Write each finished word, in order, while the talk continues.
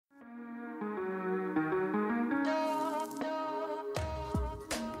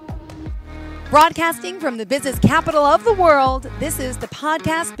Broadcasting from the business capital of the world, this is the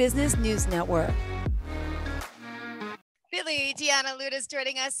Podcast Business News Network. Billy Giannouloudis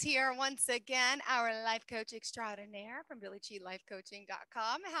joining us here once again, our life coach extraordinaire from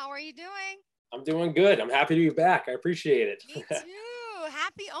BillyGLifeCoaching.com. How are you doing? I'm doing good. I'm happy to be back. I appreciate it. Me too.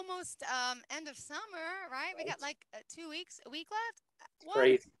 Happy almost end of summer, right? We got like 2 weeks, a week left. What?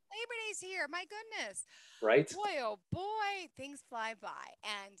 Great. Labor Day's here. My goodness. Right. Boy, oh boy, things fly by.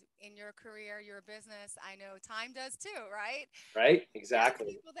 And in your career, your business, I know time does too, right? Right. Exactly.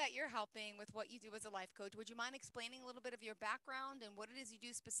 The people that you're helping with what you do as a life coach, would you mind explaining a little bit of your background and what it is you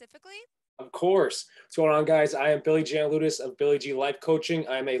do specifically? Of course. What's going on, guys? I am Billy Giannouloudis of Billy G Life Coaching.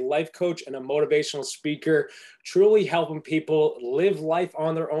 I'm a life coach and a motivational speaker, truly helping people live life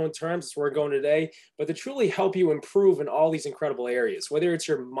on their own terms. That's where we're going today, but to truly help you improve in all these incredible areas, whether it's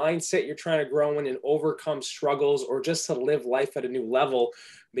your mindset you're trying to grow in and overcome struggles, or just to live life at a new level.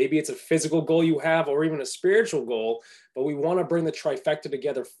 Maybe it's a physical goal you have or even a spiritual goal, but we want to bring the trifecta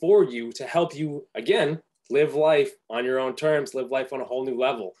together for you to help you, again, live life on your own terms, live life on a whole new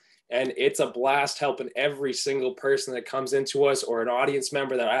level. And it's a blast helping every single person that comes into us, or an audience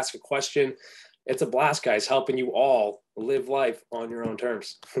member that asks a question. It's a blast, guys, helping you all live life on your own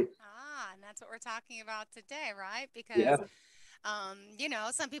terms. And that's what we're talking about today, right? Because, you know,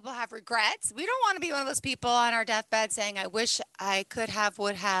 some people have regrets. We don't want to be one of those people on our deathbed saying, I wish I could have,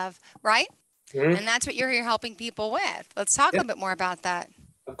 would have, right? Mm-hmm. And that's what you're here helping people with. Let's talk a little bit more about that.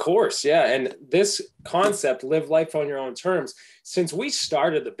 Of course, yeah. And this concept, live life on your own terms, since we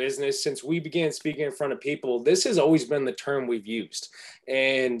started the business, since we began speaking in front of people, this has always been the term we've used.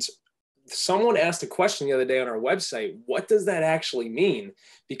 And someone asked a question the other day on our website, what does that actually mean?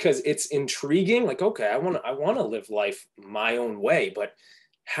 Because it's intriguing. Like, okay, I want to live life my own way, but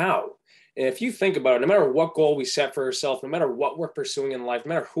how? And if you think about it, no matter what goal we set for ourselves, no matter what we're pursuing in life, no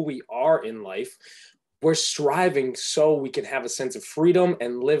matter who we are in life, we're striving so we can have a sense of freedom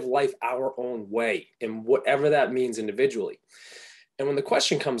and live life our own way, and whatever that means individually. And when the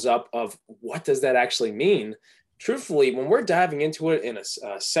question comes up of what does that actually mean, truthfully, when we're diving into it in a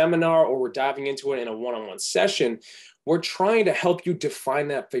seminar, or we're diving into it in a one-on-one session, we're trying to help you define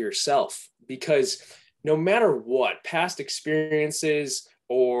that for yourself. Because no matter what, past experiences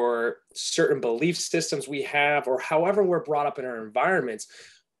or certain belief systems we have, or however we're brought up in our environments,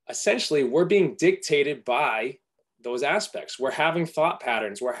 essentially, we're being dictated by those aspects. We're having thought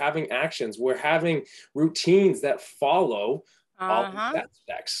patterns, we're having actions, we're having routines that follow all these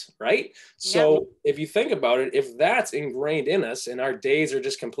aspects, right? So if you think about it, if that's ingrained in us and our days are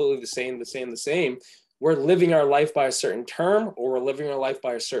just completely the same, we're living our life by a certain term, or we're living our life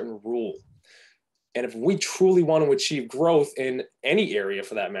by a certain rule. And if we truly want to achieve growth in any area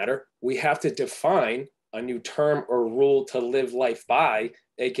for that matter, we have to define a new term or rule to live life by,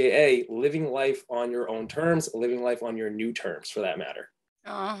 AKA living life on your own terms, living life on your new terms for that matter.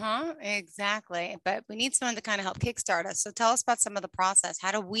 Exactly. But we need someone to kind of help kickstart us. So tell us about some of the process.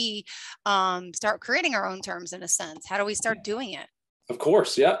 How do we start creating our own terms in a sense? How do we start doing it? Of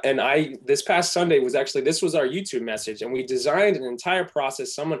course. Yeah. And this past Sunday this was our YouTube message, and we designed an entire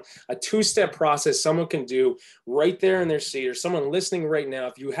process, a 2-step process someone can do right there in their seat, or someone listening right now.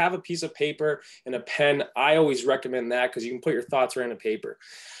 If you have a piece of paper and a pen, I always recommend that, because you can put your thoughts right on paper.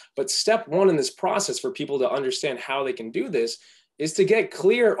 But step 1 in this process for people to understand how they can do this is to get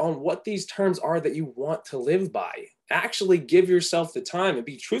clear on what these terms are that you want to live by. Actually give yourself the time and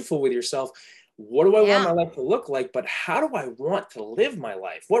be truthful with yourself. What do I want my life to look like? But how do I want to live my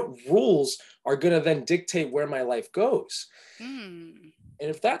life? What rules are going to then dictate where my life goes? And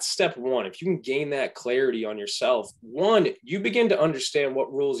if that's step 1, if you can gain that clarity on yourself, 1, you begin to understand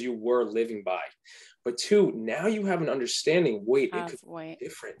what rules you were living by. But 2, now you have an understanding, it could be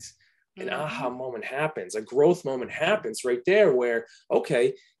different. An aha moment happens, a growth moment happens right there where,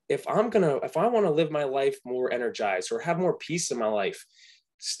 okay, if I want to live my life more energized or have more peace in my life,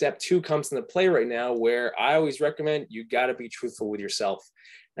 step 2 comes into play right now, where I always recommend you got to be truthful with yourself.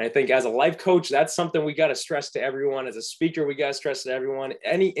 And I think as a life coach, that's something we got to stress to everyone. As a speaker, we got to stress to everyone.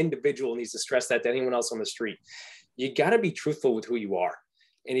 Any individual needs to stress that to anyone else on the street. You got to be truthful with who you are.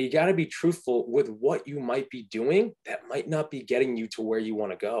 And you got to be truthful with what you might be doing that might not be getting you to where you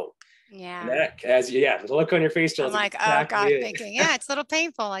want to go. Yeah. And that, the look on your face. I'm like, exactly, oh God, thinking, it's a little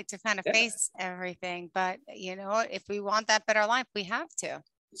painful, like to kind of face everything. But you know, if we want that better life, we have to.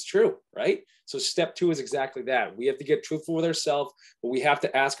 It's true, right? So step 2 is exactly that. We have to get truthful with ourselves, but we have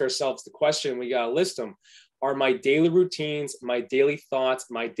to ask ourselves the question, we got to list them. Are my daily routines, my daily thoughts,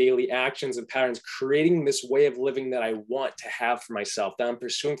 my daily actions and patterns creating this way of living that I want to have for myself, that I'm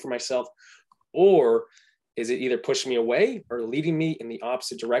pursuing for myself? Or Is it either pushing me away or leading me in the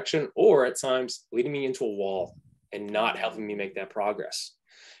opposite direction, or at times leading me into a wall and not helping me make that progress?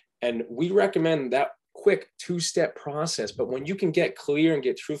 And we recommend that quick 2-step process. But when you can get clear and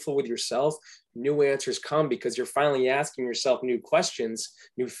get truthful with yourself, new answers come because you're finally asking yourself new questions,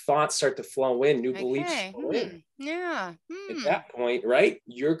 new thoughts start to flow in, new beliefs flow in. Yeah. At that point, right?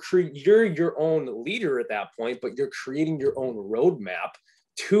 You're your own leader at that point, but you're creating your own roadmap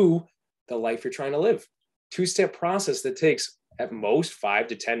to the life you're trying to live. 2-step process that takes at most 5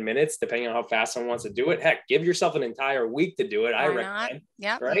 to 10 minutes, depending on how fast someone wants to do it. Heck, give yourself an entire week to do it. I recommend.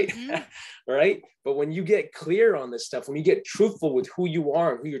 Yeah. Right. Right. But when you get clear on this stuff, when you get truthful with who you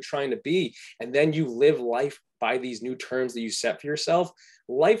are and who you're trying to be, and then you live life by these new terms that you set for yourself,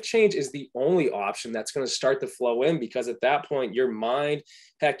 life change is the only option that's going to start to flow in, because at that point, your mind,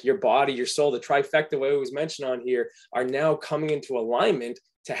 heck, your body, your soul, the trifecta we always mention on here, are now coming into alignment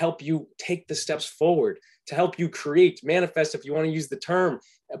to help you take the steps forward, to help you create, manifest, if you want to use the term,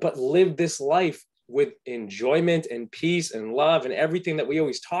 but live this life with enjoyment and peace and love and everything that we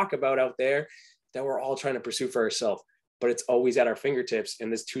always talk about out there that we're all trying to pursue for ourselves. But it's always at our fingertips.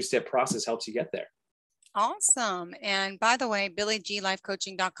 And this 2-step process helps you get there. Awesome. And by the way,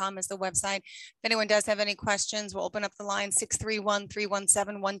 BillieGLifeCoaching.com is the website. If anyone does have any questions, we'll open up the line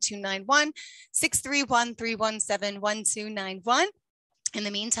 631-317-1291, 631-317-1291. In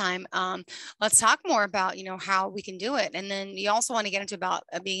the meantime, let's talk more about, how we can do it. And then you also want to get into about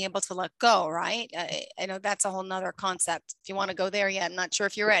being able to let go, right? I know that's a whole nother concept. If you want to go there yet, I'm not sure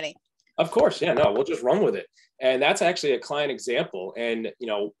if you're ready. Of course. Yeah, no, we'll just run with it. And that's actually a client example. And,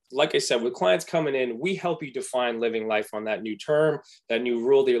 like I said, with clients coming in, we help you define living life on that new term, that new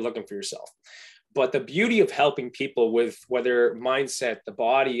rule that you're looking for yourself. But the beauty of helping people with whether mindset, the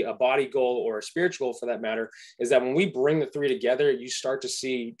body, a body goal, or a spiritual goal for that matter, is that when we bring the three together, you start to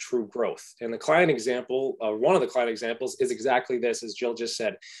see true growth. And the client example, one of the client examples is exactly this, as Jill just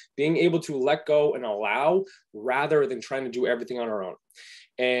said, being able to let go and allow rather than trying to do everything on our own.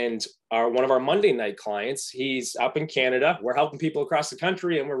 And one of our Monday night clients, he's up in Canada. We're helping people across the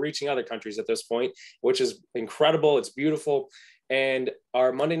country and we're reaching other countries at this point, which is incredible. It's beautiful. And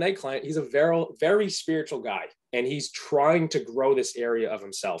our Monday night client, he's a very, very spiritual guy, and he's trying to grow this area of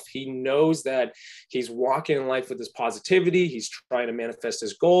himself. He knows that he's walking in life with this positivity. He's trying to manifest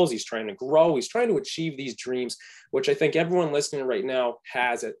his goals. He's trying to grow. He's trying to achieve these dreams, which I think everyone listening right now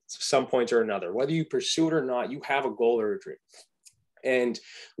has at some point or another. Whether you pursue it or not, you have a goal or a dream. And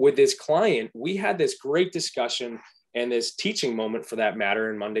with this client, we had this great discussion and this teaching moment, for that matter,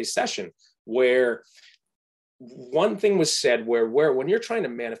 in Monday's session, where one thing was said where when you're trying to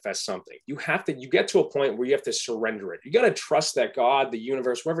manifest something, you get to a point where you have to surrender it. You got to trust that God, the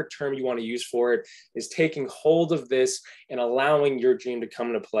universe, whatever term you want to use for it, is taking hold of this and allowing your dream to come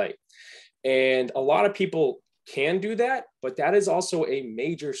into play. And a lot of people can do that, but that is also a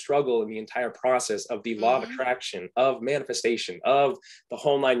major struggle in the entire process of the law of attraction, of manifestation, of the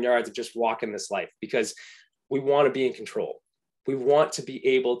whole 9 yards of just walking this life, because we want to be in control. We want to be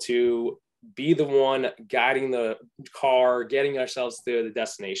able to be the one guiding the car, getting ourselves to the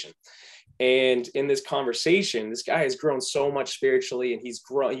destination. And in this conversation, this guy has grown so much spiritually, and he's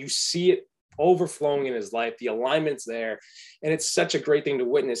grown. You see it overflowing in his life. The alignment's there. And it's such a great thing to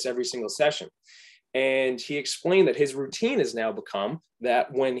witness every single session. And he explained that his routine has now become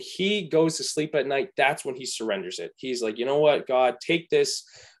that when he goes to sleep at night, that's when he surrenders it. He's like, you know what, God, take this.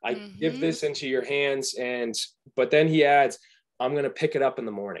 I give this into your hands. But then he adds, I'm going to pick it up in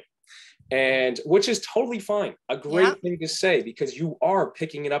the morning. And which is totally fine. A great thing to say, because you are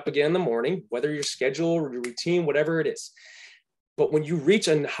picking it up again in the morning, whether your schedule or your routine, whatever it is. But when you reach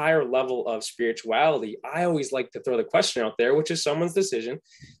a higher level of spirituality, I always like to throw the question out there, which is someone's decision.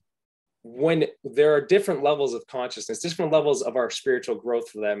 When there are different levels of consciousness, different levels of our spiritual growth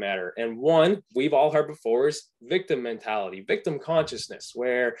for that matter. And one we've all heard before is victim mentality, victim consciousness,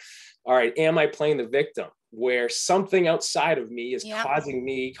 where, all right, am I playing the victim? Where something outside of me is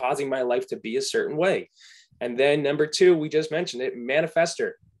causing my life to be a certain way. And then number two, we just mentioned it,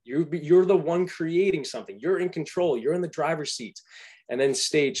 manifester. You're the one creating something. You're in control. You're in the driver's seat. And then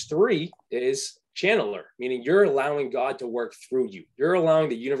stage 3 is channeler, meaning you're allowing God to work through you. You're allowing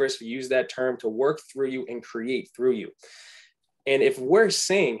the universe, to use that term, to work through you and create through you. And if we're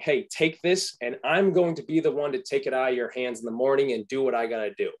saying, hey, take this, and I'm going to be the one to take it out of your hands in the morning and do what I got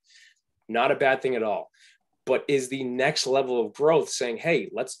to do, not a bad thing at all. But is the next level of growth saying, hey,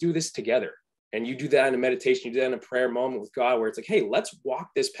 let's do this together. And you do that in a meditation, you do that in a prayer moment with God, where it's like, hey, let's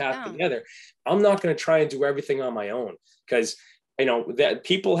walk this path together. I'm not going to try and do everything on my own, because that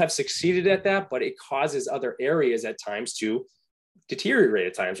people have succeeded at that, but it causes other areas at times to deteriorate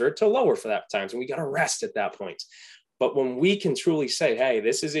at times or to lower for that times. And we got to rest at that point. But when we can truly say, hey,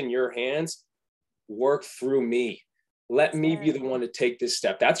 this is in your hands, work through me. Let me be the one to take this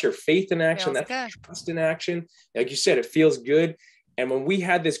step. That's your faith in action. That's your trust in action. Like you said, it feels good. And when we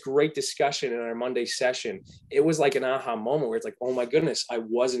had this great discussion in our Monday session, it was like an aha moment where it's like, oh my goodness, I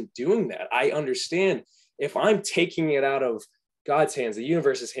wasn't doing that. I understand if I'm taking it out of God's hands, the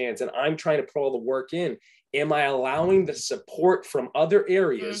universe's hands, and I'm trying to put all the work in, am I allowing the support from other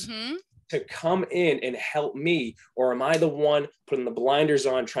areas to come in and help me? Or am I the one putting the blinders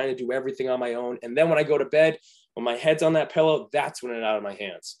on, trying to do everything on my own? And then when I go to bed, when my head's on that pillow, that's when it's out of my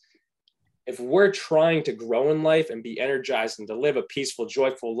hands. If we're trying to grow in life and be energized and to live a peaceful,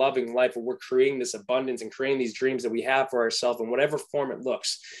 joyful, loving life, where we're creating this abundance and creating these dreams that we have for ourselves in whatever form it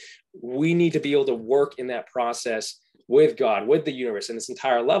looks, we need to be able to work in that process with God, with the universe, and this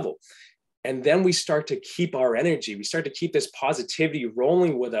entire level. And then we start to keep our energy. We start to keep this positivity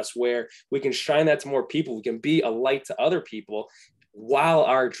rolling with us, where we can shine that to more people. We can be a light to other people while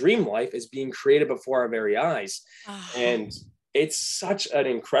our dream life is being created before our very eyes. And it's such an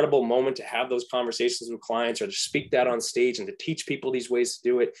incredible moment to have those conversations with clients, or to speak that on stage and to teach people these ways to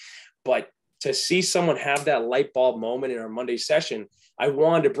do it. But to see someone have that light bulb moment in our Monday session, I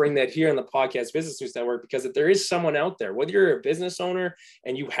wanted to bring that here in the Podcast Business News Network, because if there is someone out there, whether you're a business owner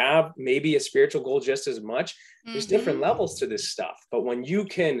and you have maybe a spiritual goal just as much, there's different levels to this stuff. But when you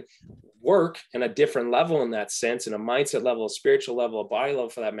can work in a different level in that sense, in a mindset level, a spiritual level, a body level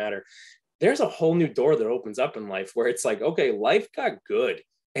for that matter, there's a whole new door that opens up in life, where it's like, okay, life got good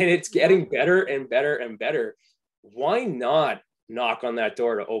and it's getting better and better and better. Why not knock on that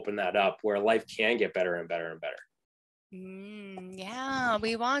door to open that up, where life can get better and better and better? Yeah,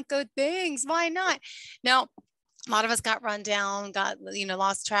 we want good things. Why not? Now, a lot of us got run down,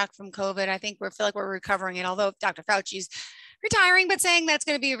 lost track from COVID. I think feel like we're recovering it, although Dr. Fauci's retiring, but saying that's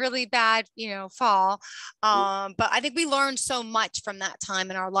going to be a really bad, fall. But I think we learned so much from that time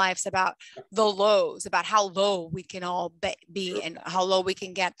in our lives about the lows, about how low we can all be and how low we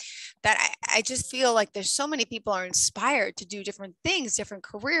can get, that I just feel like there's so many people are inspired to do different things, different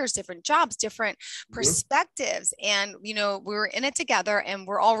careers, different jobs, different perspectives. And, we're in it together and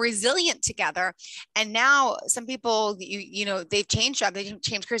we're all resilient together. And now some people, they've changed jobs, they've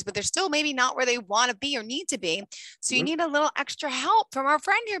changed careers, but they're still maybe not where they want to be or need to be. So you need a little extra help from our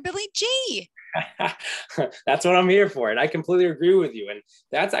friend here, Billy G. That's what I'm here for. And I completely agree with you. And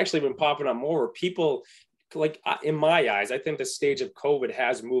that's actually been popping up more, where people, like, in my eyes, I think the stage of COVID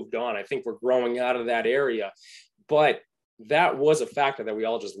has moved on. I think we're growing out of that area, but that was a factor that we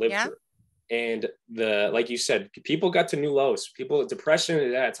all just lived through. And like you said, people got to new lows. Depression,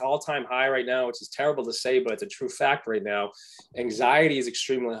 it's all-time high right now, which is terrible to say, but it's a true fact right now. Anxiety is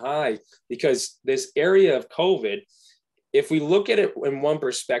extremely high because this area of COVID, if we look at it in one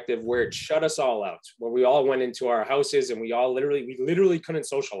perspective, where it shut us all out, where we all went into our houses and we literally couldn't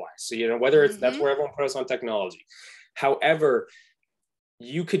socialize. So, whether it's that's where everyone put us on technology. However,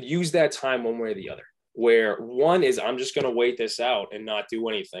 you could use that time one way or the other, where one is, I'm just going to wait this out and not do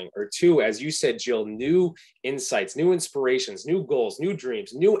anything. Or two, as you said, Jill, new insights, new inspirations, new goals, new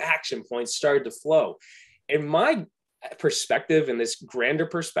dreams, new action points started to flow. In my perspective, in this grander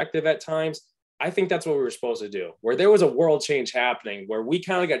perspective at times, I think that's what we were supposed to do, where there was a world change happening, where we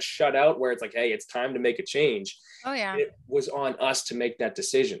kind of got shut out, where it's like, hey, it's time to make a change. Oh, yeah. It was on us to make that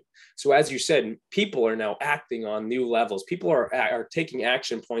decision. So as you said, people are now acting on new levels. People are taking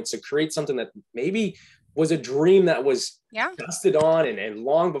action points to create something that maybe was a dream that was dusted on and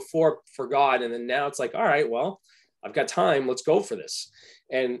long before forgot. And then now it's like, all right, well, I've got time. Let's go for this.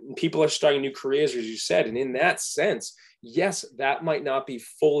 And people are starting new careers, as you said. And in that sense, yes, that might not be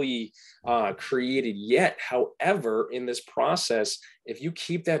fully created yet. However, in this process, if you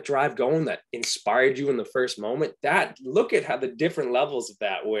keep that drive going that inspired you in the first moment, look at how the different levels of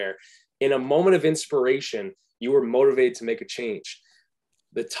that, where in a moment of inspiration, you were motivated to make a change.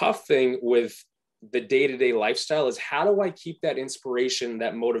 The tough thing with the day-to-day lifestyle is, how do I keep that inspiration,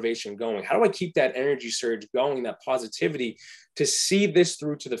 that motivation going? How do I keep that energy surge going, that positivity to see this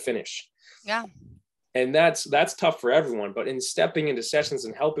through to the finish? Yeah. And that's tough for everyone. But in stepping into sessions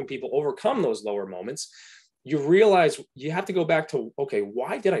and helping people overcome those lower moments, you realize you have to go back to, okay,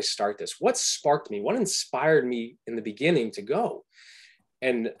 why did I start this? What sparked me? What inspired me in the beginning to go?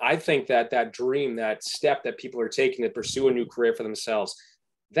 And I think that dream, that step that people are taking to pursue a new career for themselves,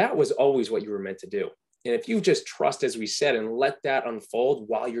 that was always what you were meant to do. And if you just trust, as we said, and let that unfold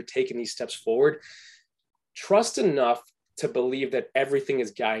while you're taking these steps forward, trust enough to believe that everything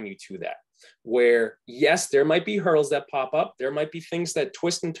is guiding you to that. where yes, there might be hurdles that pop up. There might be things that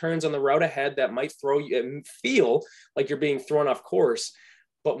twist and turns on the road ahead that might throw you and feel like you're being thrown off course.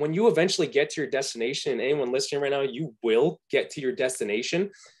 But when you eventually get to your destination, and anyone listening right now, you will get to your destination,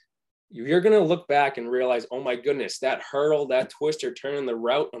 you're going to look back and realize, oh my goodness, that hurdle, that twist or turn in the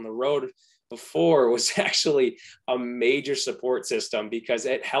route on the road before was actually a major support system, because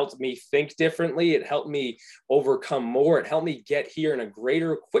it helped me think differently. It helped me overcome more. It helped me get here in a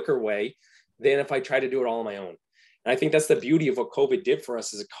greater, quicker way than if I tried to do it all on my own. And I think that's the beauty of what COVID did for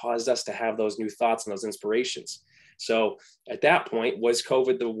us, is it caused us to have those new thoughts and those inspirations. So at that point, was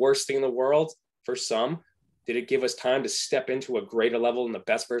COVID the worst thing in the world? For some. Did it give us time to step into a greater level and the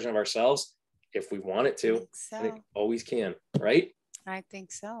best version of ourselves? If we want it to, and it always can, right? I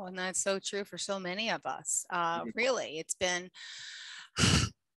think so. And that's so true for so many of us. Really, it's been,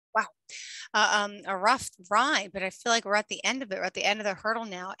 wow, a rough ride, but I feel like we're at the end of it. We're at the end of the hurdle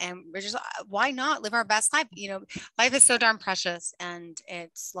now, and we're just, why not live our best life? You know, life is so darn precious, and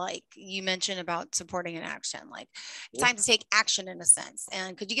it's like you mentioned about supporting an action. Like, it's time to take action in a sense.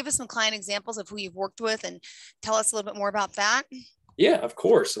 And could you give us some client examples of who you've worked with and tell us a little bit more about that? Yeah, of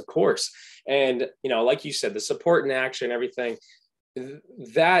course. And, you know, like you said, the support and action, everything,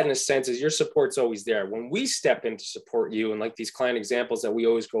 that in a sense is your support's always there. When we step in to support you, and like these client examples that we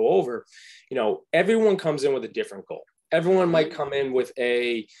always go over, you know, everyone comes in with a different goal. Everyone might come in with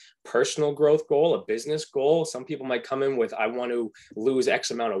a personal growth goal, a business goal. Some people might come in with, I want to lose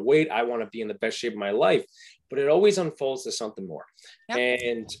X amount of weight. I want to be in the best shape of my life. But it always unfolds to something more. Yep.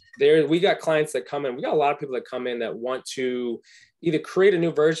 And we got clients that come in. We got a lot of people that come in that want to either create a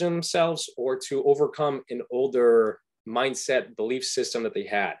new version of themselves or to overcome an older mindset, belief system that they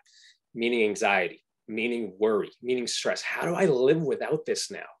had, meaning anxiety, meaning worry, meaning stress. How do I live without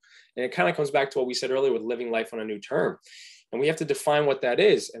this now? And it kind of comes back to what we said earlier with living life on a new term. And we have to define what that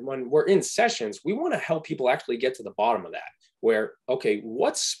is. And when we're in sessions, we want to help people actually get to the bottom of that, where, okay,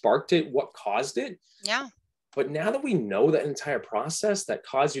 what sparked it? What caused it? Yeah. But now that we know that entire process that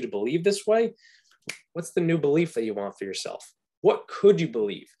caused you to believe this way, what's the new belief that you want for yourself? What could you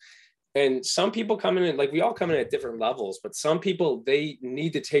believe? And some people come in, like we all come in at different levels, but some people, they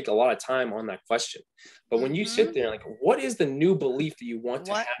need to take a lot of time on that question. But when you sit there, like, what is the new belief that you want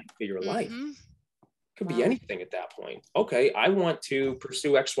to have for your life? Could be anything at that point. Okay, I want to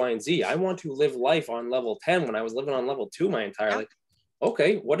pursue X, Y, and Z. I want to live life on level 10 when I was living on level 2 my entire life.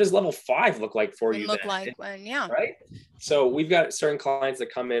 Okay, what does level 5 look like for you? Right? So we've got certain clients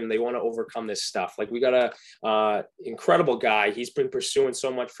that come in, they want to overcome this stuff. Like we got a incredible guy. He's been pursuing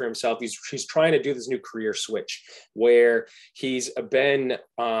so much for himself. He's trying to do this new career switch where he's been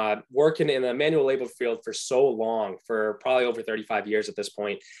working in the manual labor field for so long, for probably over 35 years at this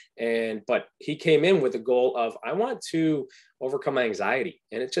point. But he came in with the goal of, I want to overcome my anxiety.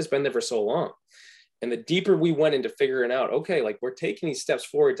 And it's just been there for so long. And the deeper we went into figuring out, okay, like we're taking these steps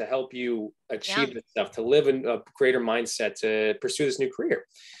forward to help you achieve this stuff, to live in a greater mindset, to pursue this new career.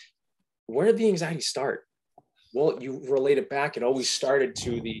 Where did the anxiety start? Well, you relate it back. It always started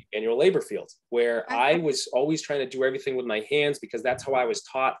to the manual labor field, where I was always trying to do everything with my hands because that's how I was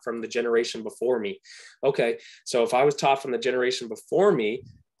taught from the generation before me. Okay, so if I was taught from the generation before me,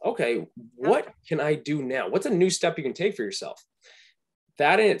 okay, what can I do now? What's a new step you can take for yourself?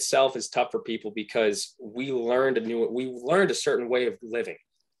 That in itself is tough for people because we learned a certain way of living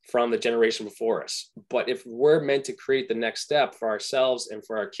from the generation before us. But if we're meant to create the next step for ourselves and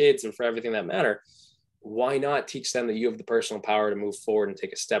for our kids and for everything that matter, why not teach them that you have the personal power to move forward and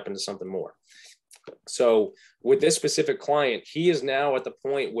take a step into something more? So with this specific client, he is now at the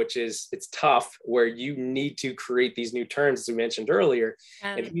point, which is, it's tough, where you need to create these new terms, as we mentioned earlier.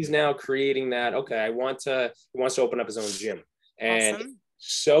 And he's now creating that, okay, he wants to open up his own gym. And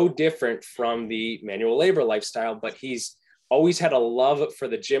so different from the manual labor lifestyle, but he's always had a love for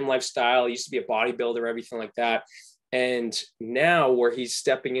the gym lifestyle. He used to be a bodybuilder, everything like that. And now where he's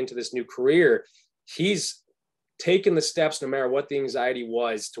stepping into this new career, he's taken the steps, no matter what the anxiety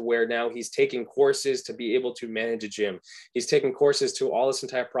was, to where now he's taking courses to be able to manage a gym. He's taking courses to all this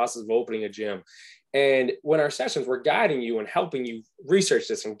entire process of opening a gym. And when our sessions, we're guiding you and helping you research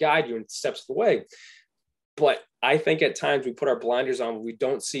this and guide you in steps of the way. But I think at times we put our blinders on, we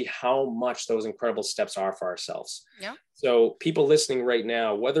don't see how much those incredible steps are for ourselves. Yeah. So people listening right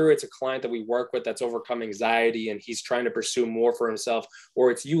now, whether it's a client that we work with that's overcome anxiety and he's trying to pursue more for himself, or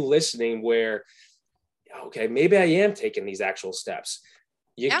it's you listening where, okay, maybe I am taking these actual steps.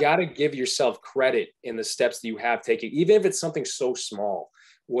 You got to give yourself credit in the steps that you have taken, even if it's something so small,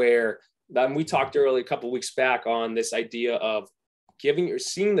 where we talked earlier a couple of weeks back on this idea of giving or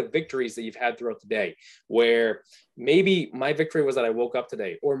seeing the victories that you've had throughout the day, where maybe my victory was that I woke up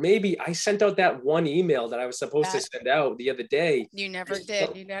today, or maybe I sent out that one email that I was supposed to send out the other day. You never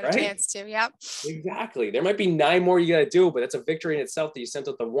did. You had a right? chance to. Yep. Exactly. There might be 9 more you got to do, but that's a victory in itself that you sent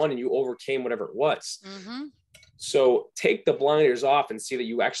out the one and you overcame whatever it was. Mm-hmm. So take the blinders off and see that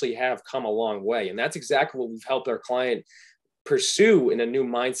you actually have come a long way. And that's exactly what we've helped our client pursue in a new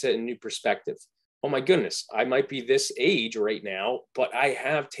mindset and new perspective. Oh my goodness, I might be this age right now, but I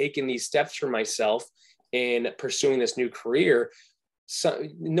have taken these steps for myself in pursuing this new career. So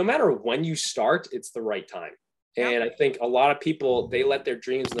no matter when you start, it's the right time. And I think a lot of people, they let their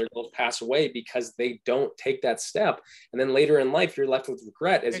dreams and their goals pass away because they don't take that step. And then later in life, you're left with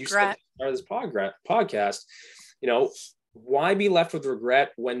regret. As you said at the start of this podcast, you know, why be left with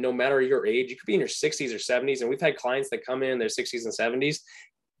regret when no matter your age, you could be in your 60s or 70s. And we've had clients that come in their 60s and 70s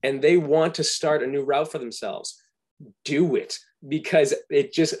and they want to start a new route for themselves. Do it, because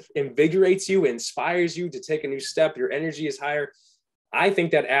it just invigorates you, inspires you to take a new step. Your energy is higher. I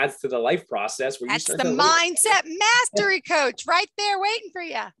think that adds to the life process. Where that's the mindset mastery coach right there waiting for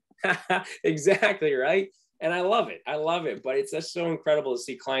you. Exactly, right? And I love it. I love it. But it's just so incredible to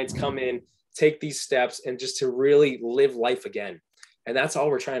see clients come in, take these steps, and just to really live life again. And that's all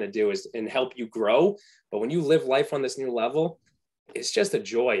we're trying to do is and help you grow. But when you live life on this new level, it's just a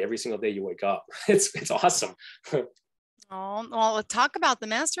joy every single day you wake up. It's awesome. Oh, well, let's talk about the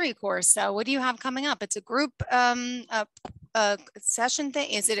mastery course. So what do you have coming up? It's a group session thing.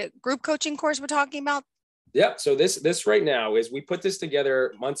 Is it a group coaching course we're talking about? Yep. So this right now is, we put this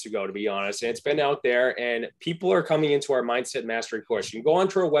together months ago, to be honest, and it's been out there and people are coming into our mindset mastery course. You can go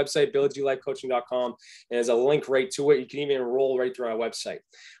onto our website, BillyGLifeCoaching.com, and there's a link right to it. You can even enroll right through our website.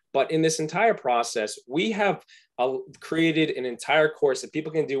 But in this entire process, we have created an entire course that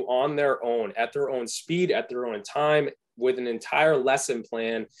people can do on their own, at their own speed, at their own time, with an entire lesson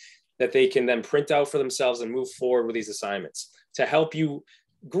plan that they can then print out for themselves and move forward with these assignments to help you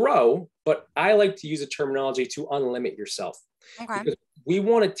grow. But I like to use a terminology to unlimit yourself. Okay. Because we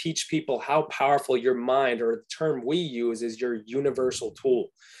want to teach people how powerful your mind, or the term we use is your universal tool,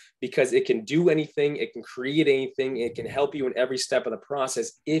 because it can do anything, it can create anything, it can help you in every step of the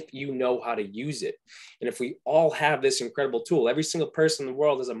process if you know how to use it. And if we all have this incredible tool, every single person in the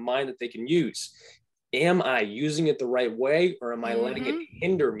world has a mind that they can use. Am I using it the right way, or am I letting it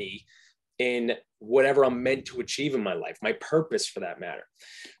hinder me in whatever I'm meant to achieve in my life, my purpose for that matter?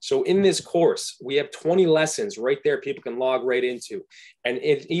 So in this course, we have 20 lessons right there people can log right into. And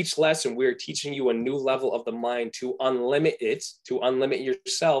in each lesson, we're teaching you a new level of the mind to unlimit it, to unlimit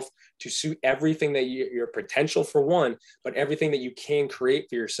yourself, to suit everything that your potential for one, but everything that you can create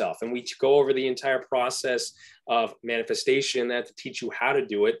for yourself. And we go over the entire process of manifestation, that to teach you how to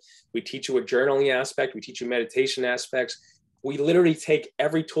do it. We teach you a journaling aspect. We teach you meditation aspects. We literally take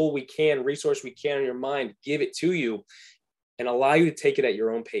every tool we can, resource we can in your mind, give it to you, and allow you to take it at your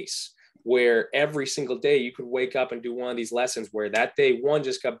own pace, where every single day you could wake up and do one of these lessons where that day, one,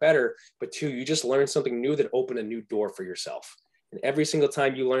 just got better, but two, you just learned something new that opened a new door for yourself. And every single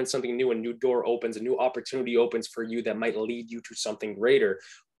time you learn something new, a new door opens, a new opportunity opens for you that might lead you to something greater.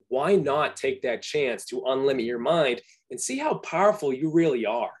 Why not take that chance to unlimit your mind and see how powerful you really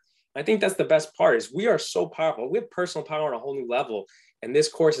are? I think that's the best part, is we are so powerful. We have personal power on a whole new level. And this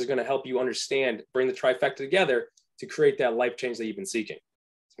course is going to help you understand, bring the trifecta together to create that life change that you've been seeking.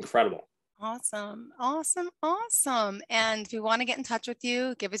 It's incredible. Awesome. Awesome. Awesome. And if you want to get in touch with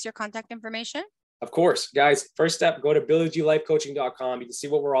you, give us your contact information. Of course, guys, first step, go to BillyGLifeCoaching.com. You can see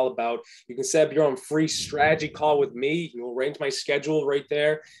what we're all about. You can set up your own free strategy call with me. You'll arrange my schedule right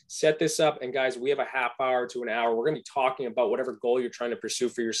there, set this up. And guys, we have a half hour to an hour. We're going to be talking about whatever goal you're trying to pursue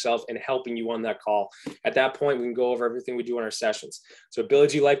for yourself and helping you on that call. At that point, we can go over everything we do in our sessions. So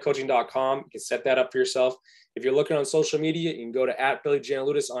BillyGLifeCoaching.com, you can set that up for yourself. If you're looking on social media, you can go to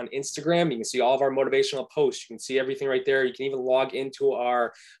 @BillyGiannouloudis on Instagram. You can see all of our motivational posts. You can see everything right there. You can even log into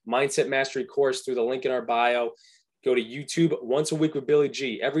our Mindset Mastery course through the link in our bio. Go to YouTube, Once a Week with Billy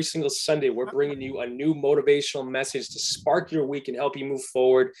G. Every single Sunday, we're bringing you a new motivational message to spark your week and help you move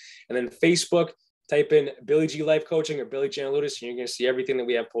forward. And then Facebook, type in Billy G Life Coaching or Billy Giannouloudis, and you're going to see everything that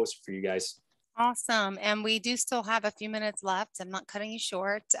we have posted for you guys. Awesome. And we do still have a few minutes left. I'm not cutting you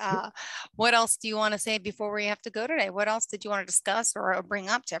short. What else do you want to say before we have to go today? What else did you want to discuss or bring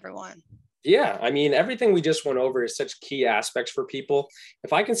up to everyone? Yeah, I mean, everything we just went over is such key aspects for people.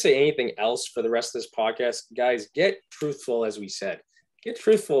 If I can say anything else for the rest of this podcast, guys, get truthful, as we said. Get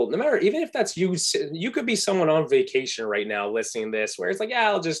truthful, no matter, even if that's you. You could be someone on vacation right now listening to this, where it's like, yeah,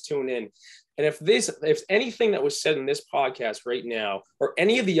 I'll just tune in. And if anything that was said in this podcast right now, or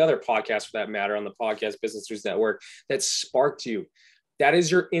any of the other podcasts for that matter on the Podcast Business News Network, that sparked you, That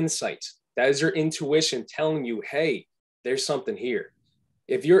is your insight. That is your intuition telling you, hey, there's something here.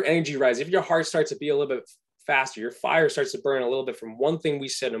 If your energy rises, if your heart starts to beat a little bit faster, your fire starts to burn a little bit from one thing we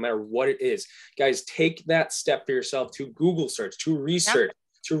said, no matter what it is, guys, take that step for yourself to Google search, to research,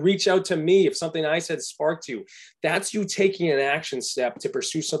 to reach out to me. If something I said sparked you, that's you taking an action step to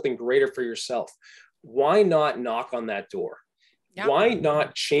pursue something greater for yourself. Why not knock on that door? Yep. Why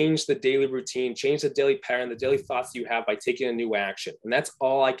not change the daily routine, change the daily pattern, the daily thoughts you have by taking a new action? And that's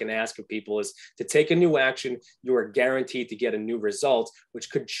all I can ask of people is to take a new action. You are guaranteed to get a new result, which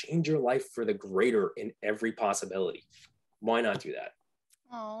could change your life for the greater in every possibility. Why not do that?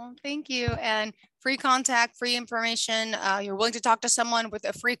 Oh, thank you. And free contact, free information. You're willing to talk to someone with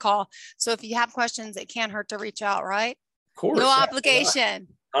a free call. So if you have questions, it can't hurt to reach out, right? Of course. No obligation.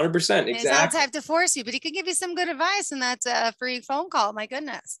 100%. Exactly. He's not the type to force you, but he could give you some good advice, and that's a free phone call. My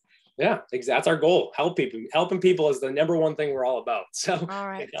goodness. Yeah, exactly. That's our goal. Help people. Helping people is the number one thing we're all about. So, all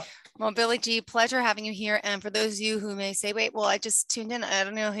right. Yeah. Well, Billy G, pleasure having you here. And for those of you who may say, wait, well, I just tuned in. I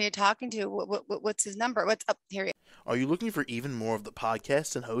don't know who you're talking to. What's his number? What's up here? Are you looking for even more of the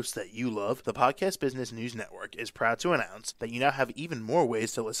podcasts and hosts that you love? The Podcast Business News Network is proud to announce that you now have even more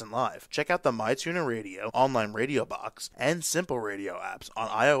ways to listen live. Check out the MyTuner Radio, online radio box, and Simple Radio apps on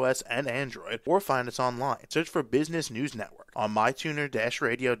iOS and Android, or find us online. Search for Business News Network on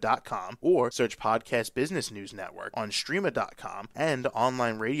mytuner-radio.com, or search Podcast Business News Network on streama.com and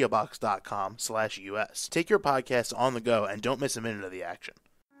onlineradiobox.com/US. Take your podcast on the go and don't miss a minute of the action.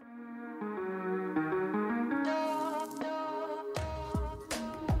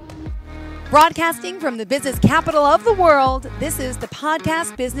 Broadcasting from the business capital of the world, this is the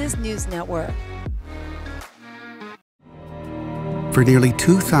Podcast Business News Network. For nearly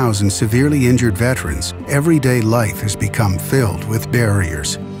 2,000 severely injured veterans, everyday life has become filled with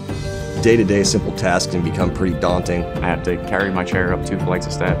barriers. Day-to-day simple tasks can become pretty daunting. I have to carry my chair up 2 flights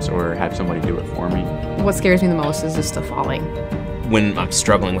of steps or have somebody do it for me. What scares me the most is just the falling. When I'm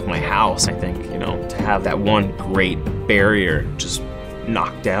struggling with my house, I think, to have that one great barrier just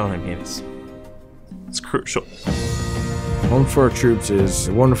knocked down, it's crucial. Home for Our Troops is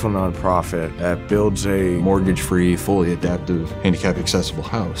a wonderful nonprofit that builds a mortgage-free, fully adaptive, handicap-accessible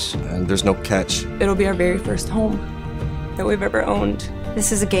house. And there's no catch. It'll be our very first home that we've ever owned.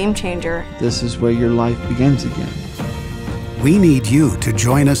 This is a game changer. This is where your life begins again. We need you to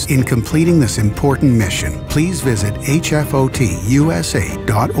join us in completing this important mission. Please visit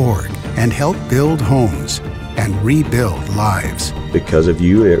hfotusa.org and help build homes and rebuild lives. Because of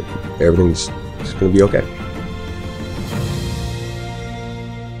you, everything's going to be okay.